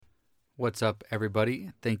What's up,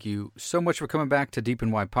 everybody? Thank you so much for coming back to Deep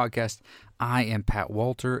and Wide Podcast. I am Pat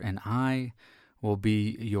Walter, and I will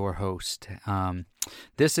be your host.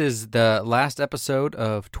 This is the last episode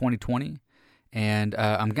of 2020, and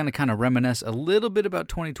I'm going to kind of reminisce a little bit about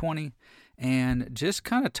 2020 and just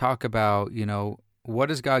kind of talk about, what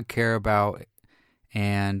does God care about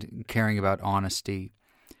and caring about honesty.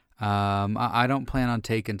 I don't plan on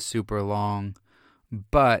taking super long,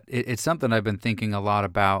 but it's something I've been thinking a lot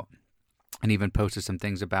about and even posted some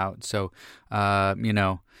things about. So,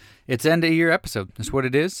 it's end of year episode. That's what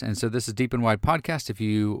it is. And so this is Deep and Wide Podcast. If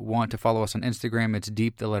you want to follow us on Instagram, it's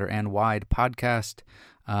Deep, the letter N, Wide Podcast.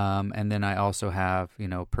 And then I also have,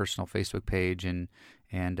 personal Facebook page and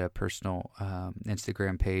a personal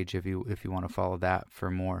Instagram page if you want to follow that for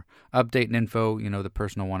more update and info. The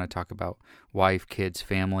personal one I talk about wife, kids,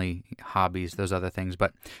 family, hobbies, those other things.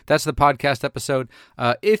 But that's the podcast episode.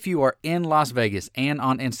 If you are in Las Vegas and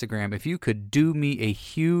on Instagram, if you could do me a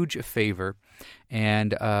huge favor,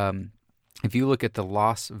 and if you look at the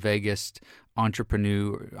Las Vegas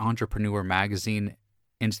Entrepreneur Magazine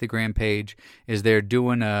Instagram page, is they're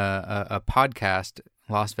doing a podcast,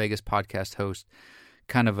 Las Vegas podcast host,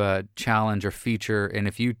 kind of a challenge or feature, and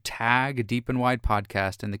if you tag Deep and Wide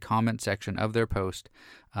Podcast in the comment section of their post,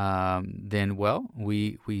 then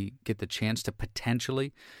we get the chance to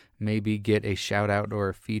potentially maybe get a shout out or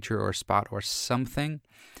a feature or a spot or something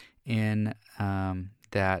in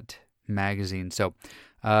that magazine. So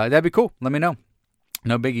that'd be cool. Let me know.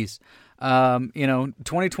 No biggies.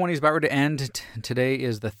 2020 is about ready to end. Today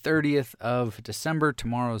is the 30th of December.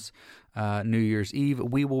 Tomorrow's New Year's Eve.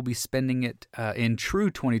 We will be spending it in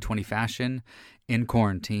true 2020 fashion in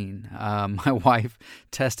quarantine. My wife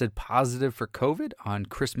tested positive for COVID on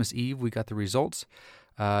Christmas Eve. We got the results.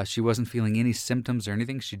 She wasn't feeling any symptoms or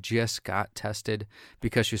anything. She just got tested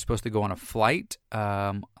because she was supposed to go on a flight,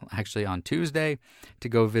 actually on Tuesday, to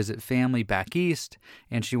go visit family back east.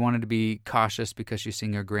 And she wanted to be cautious because she's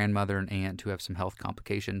seeing her grandmother and aunt who have some health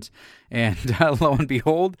complications. And lo and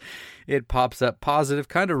behold, it pops up positive,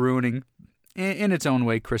 kind of ruining, in its own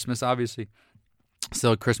way, Christmas, obviously.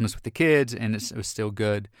 Still Christmas with the kids, and it was still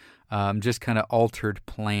good. Just kind of altered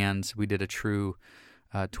plans. We did a true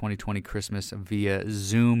 2020 Christmas via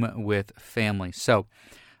Zoom with family. So,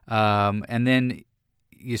 and then,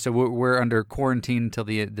 so we're under quarantine until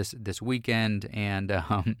this weekend, and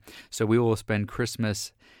so we will spend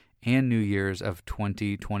Christmas and New Year's of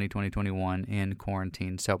 2021 in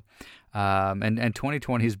quarantine. So, and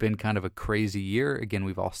 2020 has been kind of a crazy year. Again,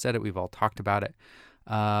 we've all said it, we've all talked about it.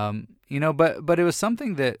 But it was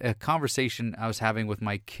something that a conversation I was having with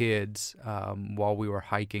my kids while we were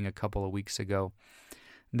hiking a couple of weeks ago.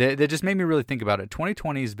 That just made me really think about it.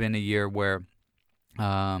 2020 has been a year where,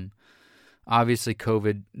 obviously,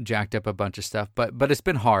 COVID jacked up a bunch of stuff, but it's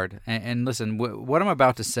been hard. And listen, what I'm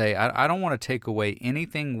about to say, I don't want to take away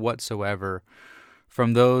anything whatsoever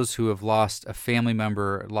from those who have lost a family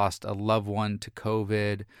member, lost a loved one to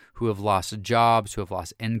COVID, who have lost jobs, who have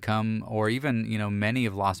lost income, or even, many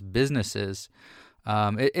have lost businesses.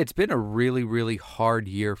 It's been a really, really hard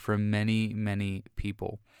year for many, many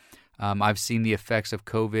people. I've seen the effects of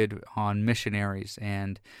COVID on missionaries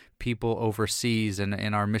and people overseas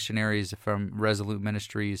and our missionaries from Resolute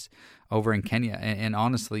Ministries over in Kenya. And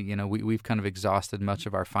honestly, we've kind of exhausted much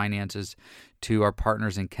of our finances to our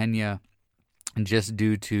partners in Kenya, and just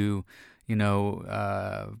due to,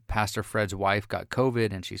 Pastor Fred's wife got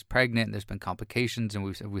COVID and she's pregnant and there's been complications, and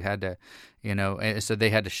we had to, so they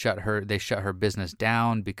had to shut her business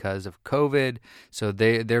down because of COVID. So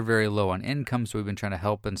they're very low on income. So we've been trying to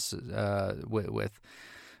help with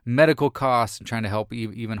medical costs and trying to help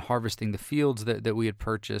even harvesting the fields that we had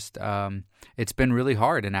purchased. It's been really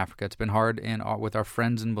hard in Africa. It's been hard with our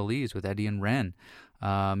friends in Belize, with Eddie and Ren.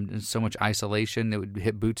 And so much isolation. They would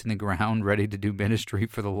hit boots in the ground, ready to do ministry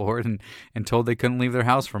for the Lord, and told they couldn't leave their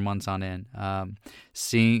house for months on end.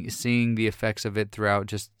 Seeing the effects of it throughout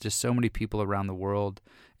just so many people around the world,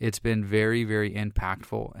 it's been very, very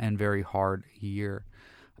impactful and very hard year.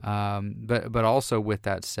 But also with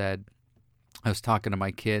that said, I was talking to my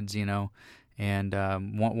kids, and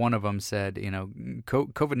one of them said,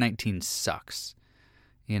 COVID-19 sucks,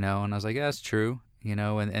 and I was like, yeah, that's true.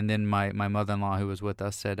 And then my mother-in-law who was with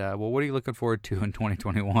us said, well, what are you looking forward to in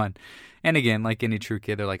 2021? And again, like any true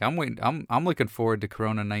kid, they're like, I'm looking forward to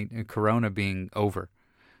Corona being over.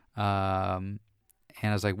 And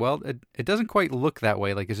I was like, well, it doesn't quite look that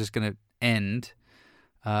way. Like it's just going to end.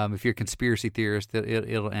 If you're a conspiracy theorist,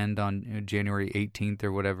 it'll end on January 18th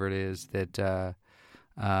or whatever it is that,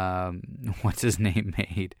 what's his name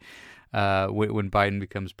made, when Biden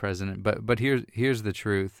becomes president. But here's the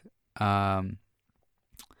truth.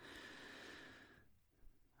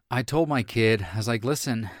 I told my kid, I was like,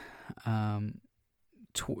 listen,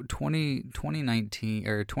 2019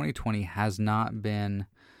 or 2020 has not been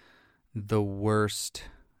the worst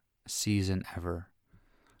season ever.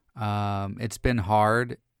 It's been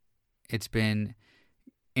hard. It's been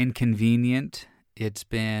inconvenient. It's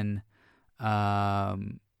been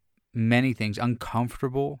many things,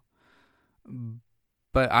 uncomfortable.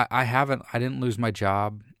 But I didn't lose my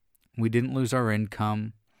job. We didn't lose our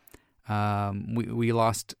income. We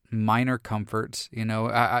lost minor comforts.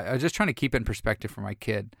 I was just trying to keep it in perspective for my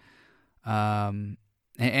kid. And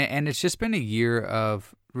it's just been a year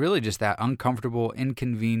of really just that uncomfortable,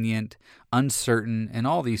 inconvenient, uncertain, and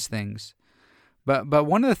all these things. But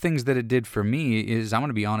one of the things that it did for me is, I'm going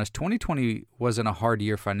to be honest, 2020 wasn't a hard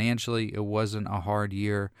year financially. It wasn't a hard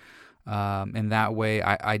year in that way.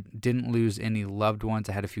 I didn't lose any loved ones.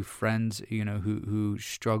 I had a few friends, who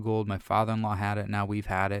struggled. My father-in-law had it. Now we've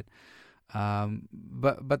had it.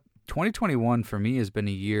 But 2021 for me has been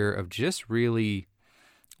a year of just really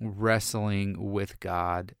wrestling with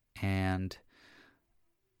God and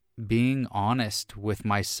being honest with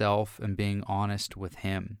myself and being honest with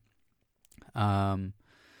Him. There's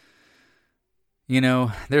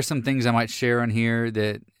some things I might share on here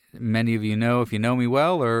that many of you know if you know me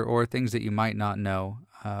well, or things that you might not know.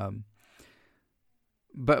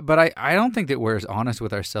 But I don't think that we're as honest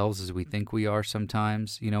with ourselves as we think we are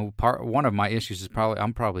sometimes. One of my issues is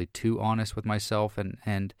I'm probably too honest with myself,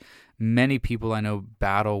 and many people I know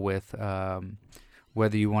battle with,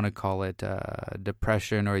 whether you want to call it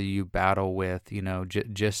depression, or you battle with,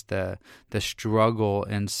 just the struggle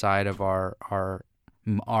inside of our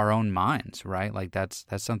own minds, right? Like that's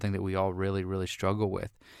something that we all really, really struggle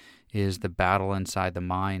with, is the battle inside the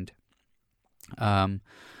mind.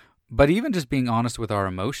 But even just being honest with our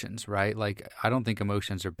emotions, right? Like, I don't think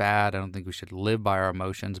emotions are bad. I don't think we should live by our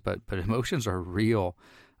emotions, but emotions are real.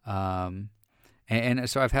 And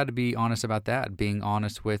so I've had to be honest about that, being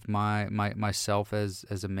honest with myself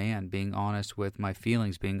as a man, being honest with my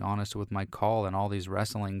feelings, being honest with my call and all these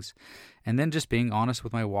wrestlings, and then just being honest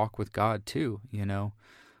with my walk with God too,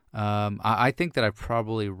 I think that I've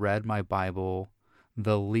probably read my Bible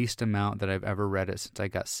the least amount that I've ever read it since I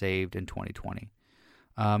got saved in 2020.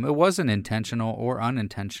 It wasn't intentional or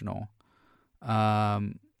unintentional.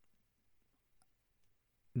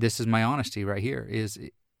 This is my honesty right here.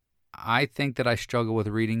 I think that I struggle with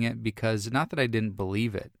reading it because, not that I didn't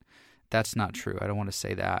believe it. That's not true. I don't want to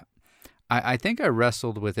say that. I think I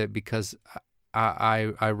wrestled with it because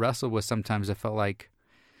I wrestled with, sometimes I felt like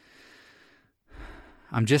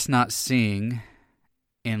I'm just not seeing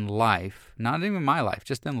in life, not even my life,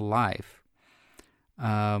 just in life,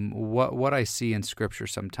 what I see in Scripture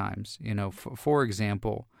sometimes. For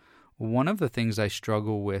example, one of the things I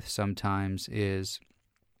struggle with sometimes is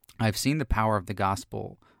I've seen the power of the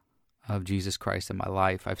gospel of Jesus Christ in my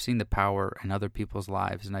life. I've seen the power in other people's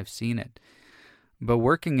lives, and I've seen it. But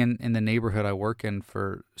working in the neighborhood I work in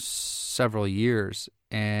for several years,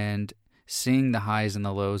 and seeing the highs and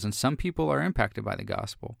the lows, and some people are impacted by the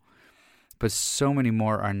gospel, but so many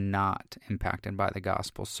more are not impacted by the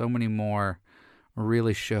gospel. So many more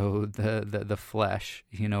really show the flesh.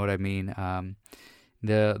 You know what I mean?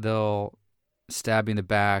 They'll stab you in the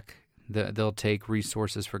back. They'll take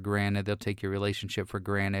resources for granted. They'll take your relationship for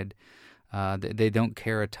granted. They don't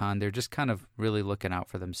care a ton. They're just kind of really looking out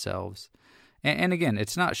for themselves. And again,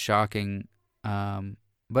 it's not shocking,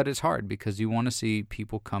 but it's hard because you want to see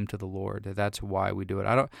people come to the Lord. That's why we do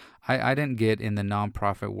it. I didn't get in the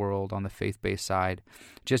nonprofit world on the faith-based side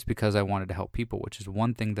just because I wanted to help people, which is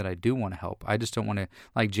one thing that I do want to help. I just don't want to,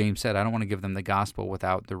 like James said, I don't want to give them the gospel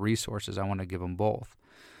without the resources. I want to give them both.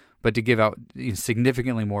 But to give out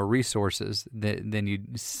significantly more resources than you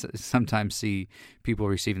sometimes see people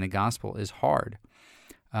receiving the gospel is hard.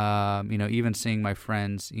 Even seeing my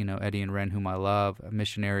friends, Eddie and Ren, whom I love,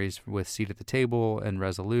 missionaries with Seat at the Table and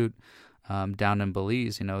Resolute, down in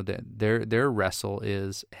Belize, that their wrestle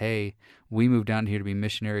is, hey, we moved down here to be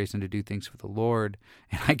missionaries and to do things for the Lord,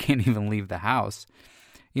 and I can't even leave the house.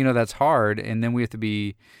 That's hard, and then we have to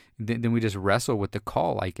be. Then we just wrestle with the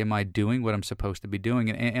call. Like, am I doing what I'm supposed to be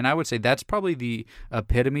doing? And I would say that's probably the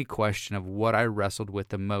epitome question of what I wrestled with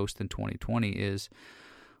the most in 2020 is,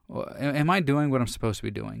 am I doing what I'm supposed to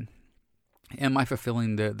be doing? Am I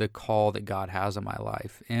fulfilling the call that God has on my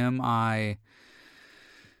life?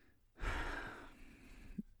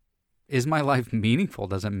 Is my life meaningful?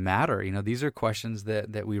 Does it matter? These are questions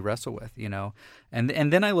that we wrestle with,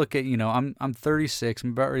 and then I look at, I'm 36, I'm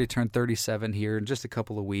about ready to turn 37 here in just a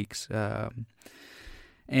couple of weeks.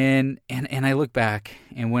 And I look back,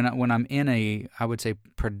 and when I'm in I would say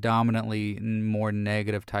predominantly more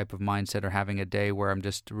negative type of mindset, or having a day where I'm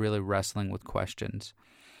just really wrestling with questions,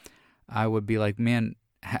 I would be like, man,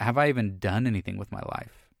 have I even done anything with my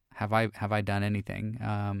life? Have I done anything?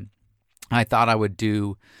 I thought I would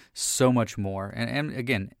do so much more. And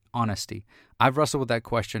again, honesty. I've wrestled with that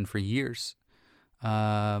question for years,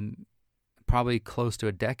 probably close to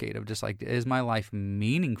a decade, of just like, is my life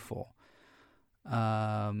meaningful?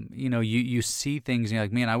 You see things and you're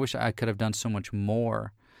like, man, I wish I could have done so much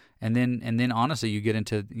more. And then honestly, you get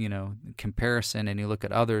into, comparison, and you look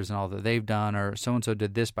at others and all that they've done, or so-and-so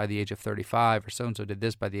did this by the age of 35, or so-and-so did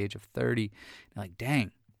this by the age of 30. You're like,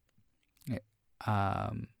 dang.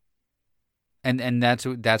 And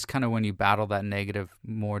that's kind of when you battle that negative,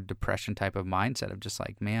 more depression type of mindset of just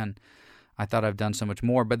like, man, I thought I've done so much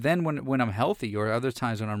more. But then when I'm healthy, or other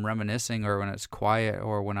times when I'm reminiscing, or when it's quiet,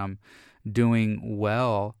 or when I'm doing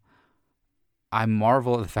well, I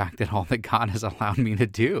marvel at the fact that all that God has allowed me to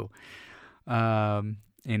do.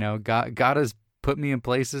 God has put me in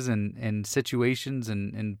places and situations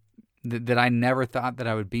and that I never thought that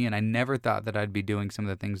I would be in. I never thought that I'd be doing some of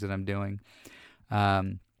the things that I'm doing.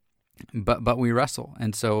 But we wrestle.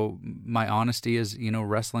 And so my honesty is,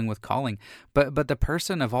 wrestling with calling. But the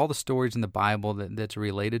person of all the stories in the Bible that's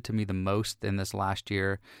related to me the most in this last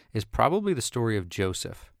year is probably the story of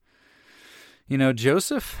Joseph.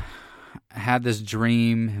 Joseph had this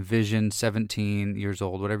dream, vision, 17 years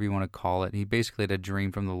old, whatever you want to call it. He basically had a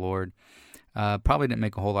dream from the Lord. Probably didn't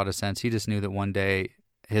make a whole lot of sense. He just knew that one day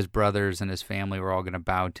his brothers and his family were all going to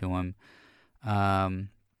bow to him. And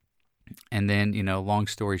then, long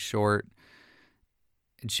story short,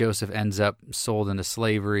 Joseph ends up sold into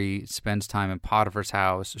slavery, spends time in Potiphar's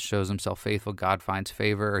house, shows himself faithful. God finds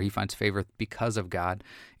favor, or he finds favor because of God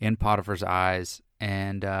in Potiphar's eyes.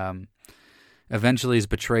 And eventually is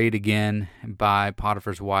betrayed again by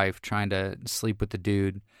Potiphar's wife, trying to sleep with the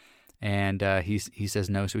dude. And he says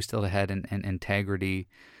no, so he's still ahead in integrity.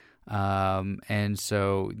 And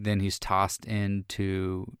so then he's tossed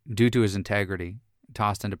into, due to his integrity,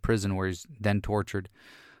 tossed into prison, where he's then tortured.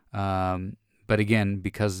 But again,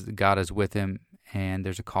 because God is with him and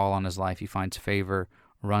there's a call on his life, he finds favor,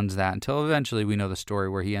 runs that, until eventually we know the story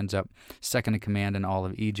where he ends up second in command in all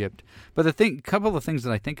of Egypt. But couple of things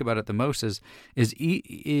that I think about it the most is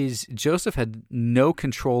Joseph had no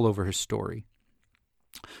control over his story.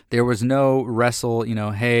 There was no wrestle,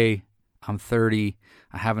 hey, I'm 30,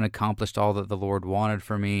 I haven't accomplished all that the Lord wanted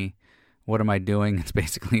for me. What am I doing? It's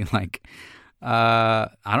basically like, I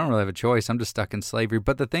don't really have a choice. I'm just stuck in slavery.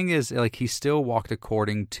 But the thing is, like, he still walked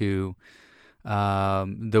according to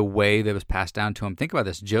the way that was passed down to him. Think about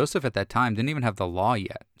this. Joseph at that time didn't even have the law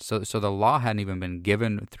yet. So the law hadn't even been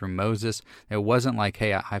given through Moses. It wasn't like,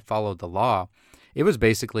 hey, I followed the law. It was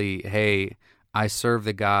basically, hey, I serve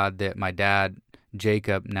the God that my dad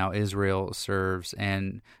Jacob, now Israel, serves,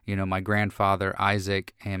 and my grandfather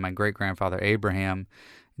Isaac and my great-grandfather Abraham.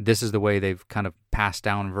 This is the way they've kind of passed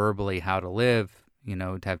down verbally how to live,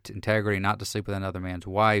 to have integrity, not to sleep with another man's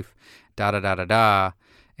wife, da-da-da-da-da.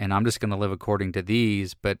 And I'm just going to live according to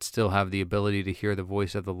these, but still have the ability to hear the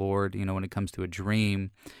voice of the Lord, when it comes to a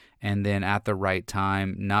dream. And then at the right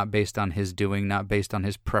time, not based on his doing, not based on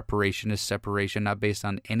his preparation, his separation, not based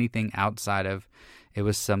on anything outside of, it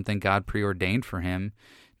was something God preordained for him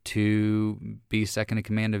to be second in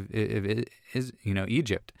command of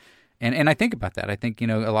Egypt. And I think about that. I think, a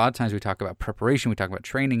lot of times we talk about preparation, we talk about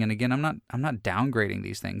training, and again, I'm not downgrading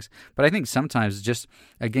these things, but I think sometimes, just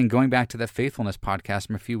again going back to that faithfulness podcast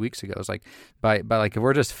from a few weeks ago, it's like by like, if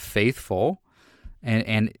we're just faithful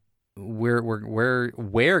and we're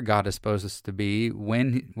where God is supposed us to be,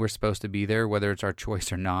 when we're supposed to be there, whether it's our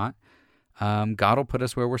choice or not, God will put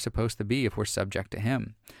us where we're supposed to be if we're subject to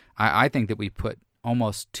him. I think that we put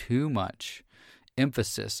almost too much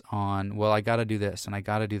emphasis on, well, I got to do this and I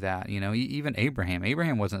got to do that. Even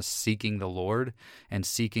Abraham wasn't seeking the Lord and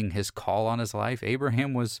seeking his call on his life.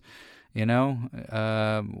 Abraham was,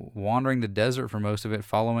 wandering the desert for most of it,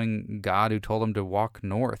 following God who told him to walk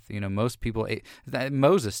north. Most people,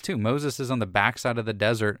 Moses too. Moses is on the backside of the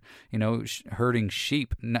desert, herding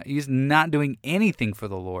sheep. He's not doing anything for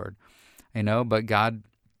the Lord, but God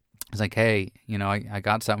is like, hey, I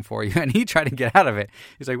got something for you. And he tried to get out of it.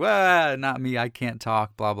 He's like, well, not me. I can't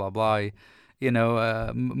talk, blah, blah, blah.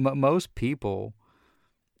 Most people,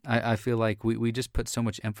 I feel like we just put so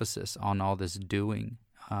much emphasis on all this doing.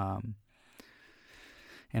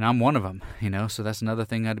 And I'm one of them, so that's another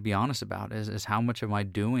thing I had to be honest about is how much of my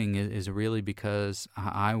doing is really because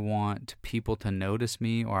I want people to notice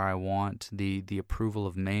me, or I want the approval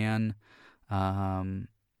of man.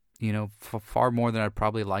 far more than I'd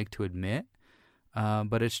probably like to admit.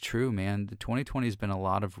 But it's true, man. The 2020 has been a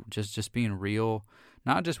lot of just being real,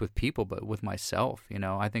 not just with people, but with myself.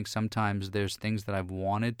 I think sometimes there's things that I've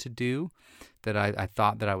wanted to do that I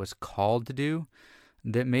thought that I was called to do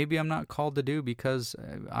that maybe I'm not called to do because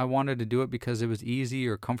I wanted to do it because it was easy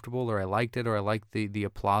or comfortable or I liked it or I liked the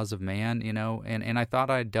applause of man, and I thought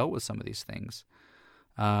I had dealt with some of these things.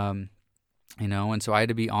 And so I had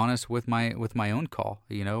to be honest with my own call.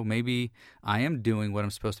 Maybe I am doing what I'm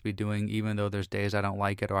supposed to be doing, even though there's days I don't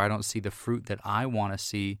like it or I don't see the fruit that I want to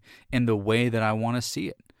see in the way that I want to see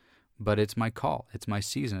it. But it's my call. It's my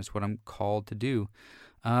season. It's what I'm called to do.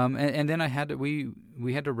 And then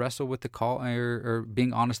we had to wrestle with the call or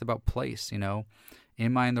being honest about place. Am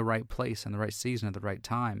I in the right place, in the right season, at the right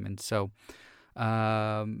time? And so,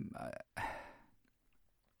 I'm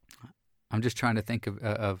just trying to think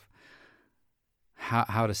of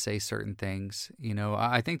how to say certain things.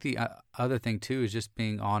 I think the other thing too is just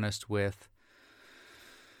being honest with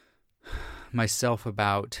myself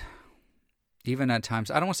about, even at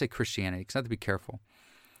times, I don't want to say Christianity because I have to be careful.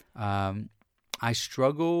 I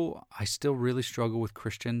still really struggle with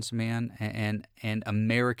Christians, man, and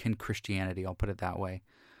American Christianity, I'll put it that way.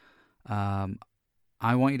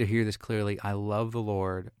 I want you to hear this clearly. I love the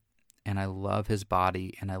Lord, and I love his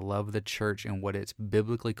body, and I love the church and what it's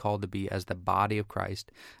biblically called to be as the body of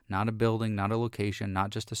Christ, not a building, not a location, not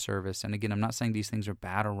just a service. And again, I'm not saying these things are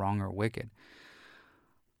bad or wrong or wicked,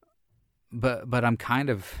 but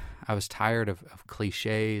I was tired of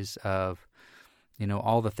cliches, of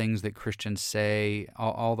all the things that Christians say,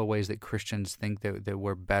 all the ways that Christians think that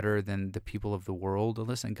we're better than the people of the world.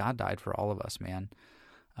 Listen, God died for all of us, man.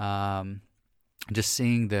 Just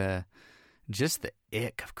seeing the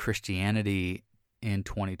ick of Christianity in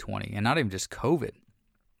 2020, and not even just COVID,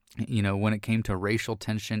 when it came to racial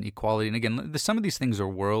tension, equality. And again, some of these things are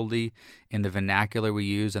worldly in the vernacular we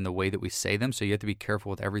use and the way that we say them, so you have to be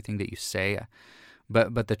careful with everything that you say.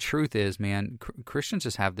 But the truth is, man, Christians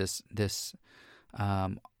just have this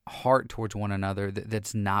heart towards one another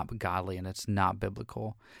that's not godly and it's not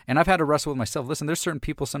biblical. And I've had to wrestle with myself. Listen, there's certain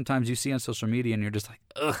people sometimes you see on social media and you're just like,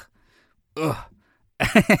 ugh.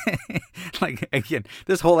 Like, again,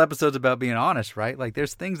 this whole episode's about being honest, right? Like,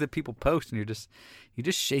 there's things that people post and you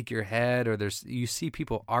just shake your head, or you see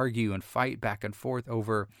people argue and fight back and forth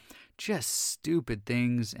over just stupid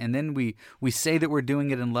things, and then we say that we're doing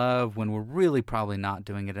it in love when we're really probably not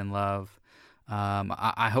doing it in love.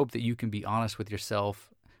 I hope that you can be honest with yourself,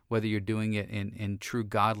 whether you're doing it in true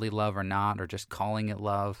godly love or not, or just calling it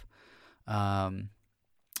love.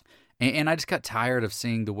 And I just got tired of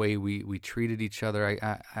seeing the way we treated each other.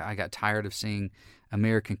 I got tired of seeing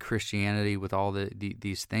American Christianity with all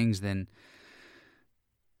these things. And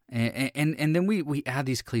then we add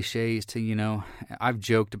these cliches to, I've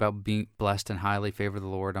joked about being blessed and highly favored of the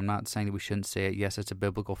Lord. I'm not saying that we shouldn't say it. Yes, it's a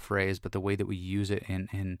biblical phrase, but the way that we use it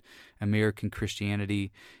in American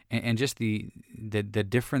Christianity and just the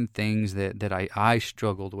different things that I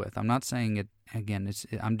struggled with. I'm not saying it, again,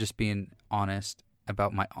 I'm just being honest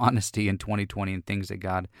about my honesty in 2020 and things that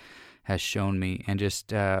God has shown me, and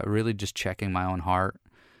just really just checking my own heart.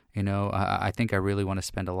 I think I really want to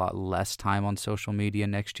spend a lot less time on social media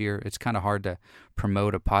next year. It's kind of hard to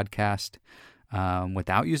promote a podcast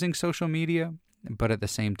without using social media, but at the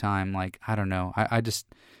same time, like, I don't know.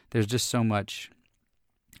 There's just so much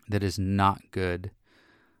that is not good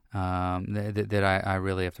that I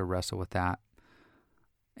really have to wrestle with that.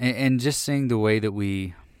 And just seeing the way that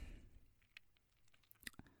we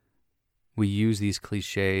use these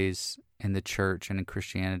cliches in the church and in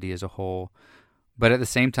Christianity as a whole. But at the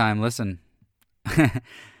same time, listen,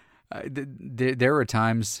 there were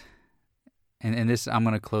times, and this, I'm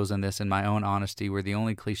going to close on this in my own honesty, where the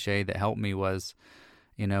only cliche that helped me was,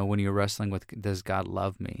 when you're wrestling with, does God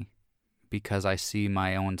love me? Because I see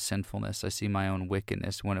my own sinfulness. I see my own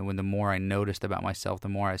wickedness. When the more I noticed about myself, the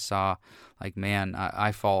more I saw, like, man,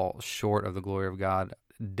 I fall short of the glory of God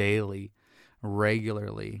daily,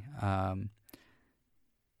 regularly.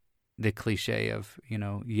 The cliche of,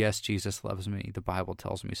 yes, Jesus loves me. The Bible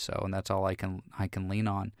tells me so, and that's all I can lean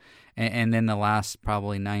on. And then the last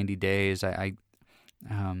probably 90 days, I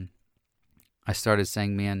started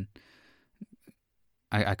saying, man,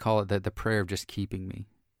 I call it the prayer of just keeping me.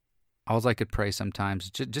 All I could pray sometimes,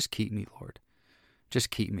 just keep me, Lord. Just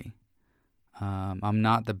keep me. I'm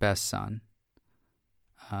not the best son.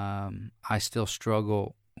 I still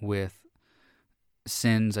struggle with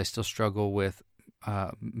sins. I still struggle with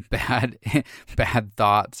bad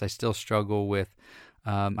thoughts. I still struggle with,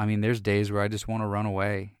 there's days where I just want to run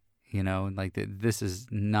away, like this is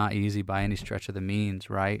not easy by any stretch of the means,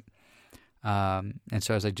 right? And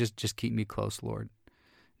so I was like, just keep me close, Lord.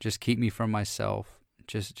 Just keep me from myself.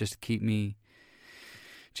 Just keep me.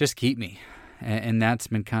 Just keep me. And that's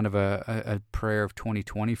been kind of a prayer of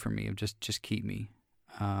 2020 for me, of just keep me.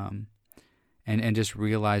 And just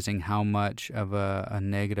realizing how much of a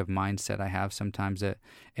negative mindset I have sometimes.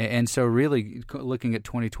 And so really looking at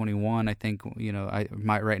 2021, I think,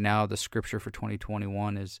 right now the scripture for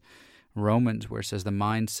 2021 is Romans, where it says the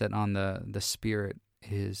mindset on the spirit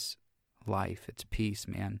is life. It's peace,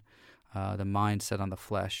 man. The mindset on the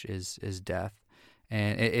flesh is death.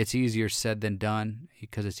 And it's easier said than done,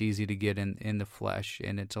 because it's easy to get in the flesh,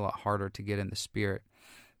 and it's a lot harder to get in the spirit.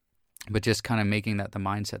 But just kind of making that the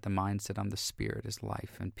mindset on the spirit is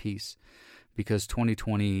life and peace. Because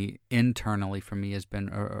 2020 internally for me has been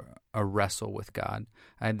a wrestle with God.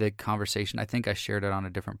 I had the conversation, I think I shared it on a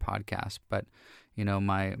different podcast, but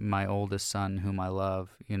my oldest son, whom I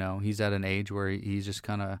love, he's at an age where he's just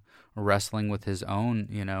kind of wrestling with his own,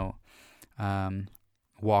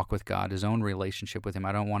 walk with God, his own relationship with him.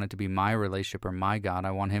 I don't want it to be my relationship or my God.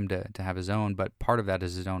 I want him to have his own, but part of that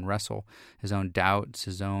is his own wrestle, his own doubts,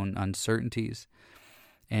 his own uncertainties.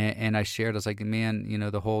 And I shared, I was like, man,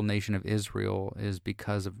 the whole nation of Israel is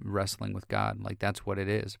because of wrestling with God. Like, that's what it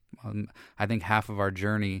is. I think half of our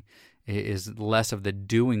journey is less of the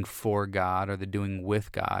doing for God or the doing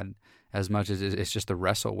with God, as much as it's just the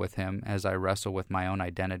wrestle with him. As I wrestle with my own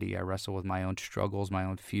identity, I wrestle with my own struggles, my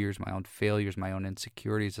own fears, my own failures, my own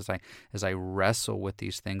insecurities. As I wrestle with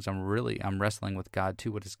these things, I'm wrestling with God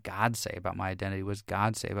too. What does God say about my identity? What does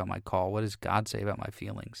God say about my call? What does God say about my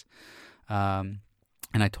feelings?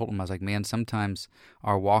 And I told him, I was like, man, sometimes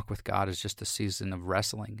our walk with God is just a season of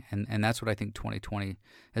wrestling. And that's what I think 2020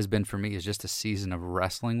 has been for me, is just a season of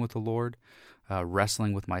wrestling with the Lord,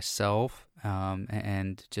 wrestling with myself,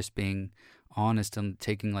 and just being honest and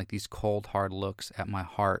taking like these cold, hard looks at my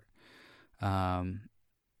heart, and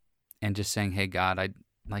just saying, hey, God, I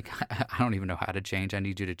don't even know how to change. I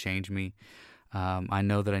need you to change me. I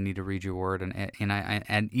know that I need to read your word.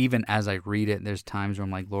 And even as I read it, there's times where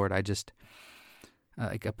I'm like, Lord, I just...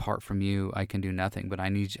 like, apart from you, I can do nothing, but I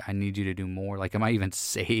need you to do more. Like, am I even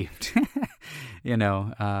saved?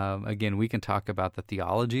 Again, we can talk about the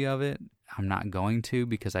theology of it. I'm not going to,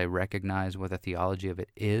 because I recognize what the theology of it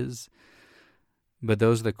is. But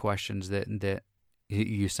those are the questions that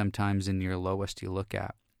you sometimes in your lowest you look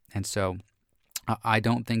at. And so I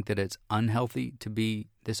don't think that it's unhealthy to be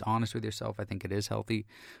this honest with yourself. I think it is healthy,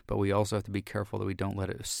 but we also have to be careful that we don't let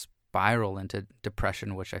it spiral into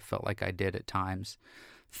depression, which I felt like I did at times.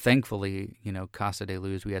 Thankfully, Casa de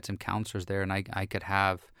Luz, we had some counselors there, and I could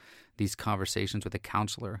have these conversations with a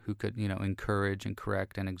counselor who could, encourage and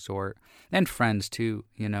correct and exhort, and friends too.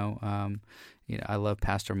 I love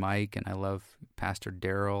Pastor Mike, and I love Pastor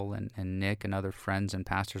Daryl and Nick and other friends and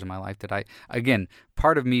pastors in my life that again,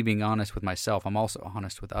 part of me being honest with myself, I'm also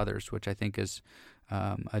honest with others, which I think is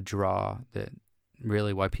a draw that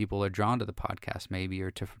really why people are drawn to the podcast, maybe,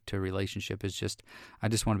 or to relationship, is just, I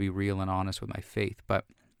just want to be real and honest with my faith. But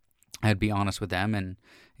I'd be honest with them, and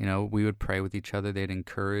we would pray with each other. They'd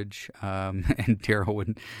encourage, and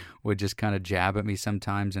Daryl would just kind of jab at me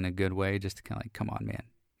sometimes in a good way, just to kind of like, come on, man,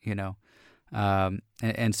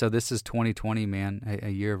 and so this is 2020, man, a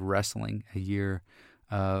year of wrestling, a year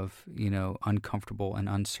of uncomfortable and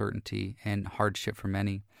uncertainty and hardship for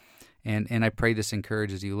many. And I pray this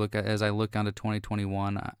encourages you. As I look onto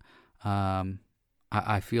 2021,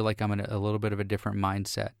 I feel like I'm in a little bit of a different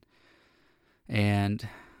mindset and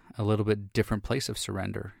a little bit different place of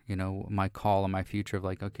surrender. My call and my future of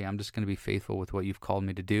like, okay, I'm just going to be faithful with what you've called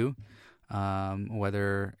me to do,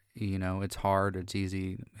 whether it's hard, it's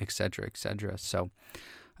easy, etc., etc. So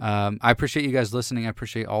I appreciate you guys listening. I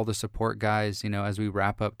appreciate all the support, guys. As we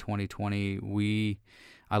wrap up 2020,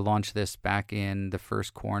 I launched this back in the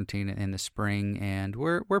first quarantine in the spring, and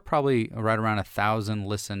we're probably right around 1,000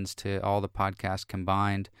 listens to all the podcasts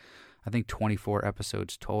combined. I think 24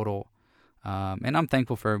 episodes total. And I'm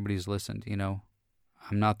thankful for everybody who's listened.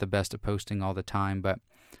 I'm not the best at posting all the time, but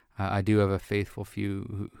I do have a faithful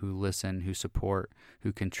few who listen, who support,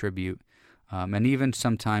 who contribute, and even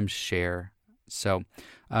sometimes share. So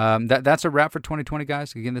that's a wrap for 2020,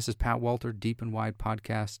 guys. Again, this is Pat Walter, Deep and Wide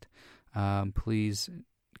Podcast. Please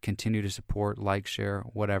continue to support, like, share,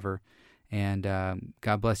 whatever. And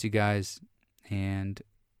God bless you guys. And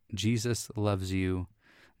Jesus loves you.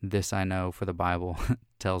 This I know, for the Bible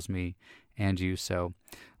tells me, and you. So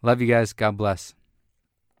love you guys. God bless.